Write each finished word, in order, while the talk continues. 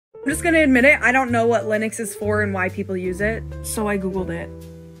I'm just gonna admit it, I don't know what Linux is for and why people use it, so I Googled it.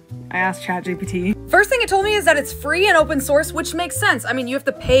 I asked ChatGPT. First thing it told me is that it's free and open source, which makes sense. I mean, you have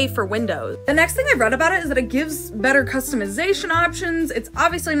to pay for Windows. The next thing I read about it is that it gives better customization options. It's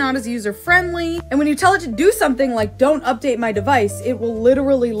obviously not as user-friendly. And when you tell it to do something like, don't update my device, it will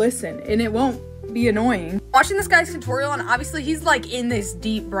literally listen and it won't be annoying. Watching this guy's tutorial, and obviously he's like in this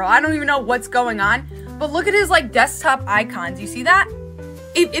deep, bro. I don't even know what's going on, but look at his like desktop icons. You see that?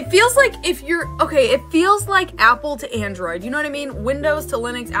 It feels like it feels like Apple to Android, you know what I mean? Windows to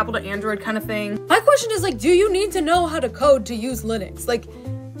Linux, Apple to Android kind of thing. My question is like, do you need to know how to code to use Linux? Like,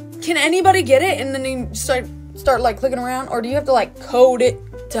 can anybody get it and then you start like clicking around, or do you have to like code it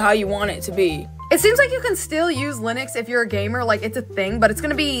to how you want it to be? It seems like you can still use Linux if you're a gamer, like it's a thing, but it's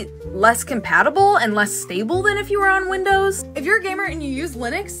gonna be less compatible and less stable than if you were on Windows. If you're a gamer and you use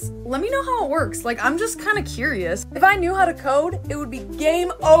Linux, let me know how it works. Like, I'm just kind of curious. If I knew how to code, it would be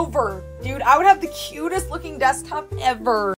game over. Dude, I would have the cutest looking desktop ever.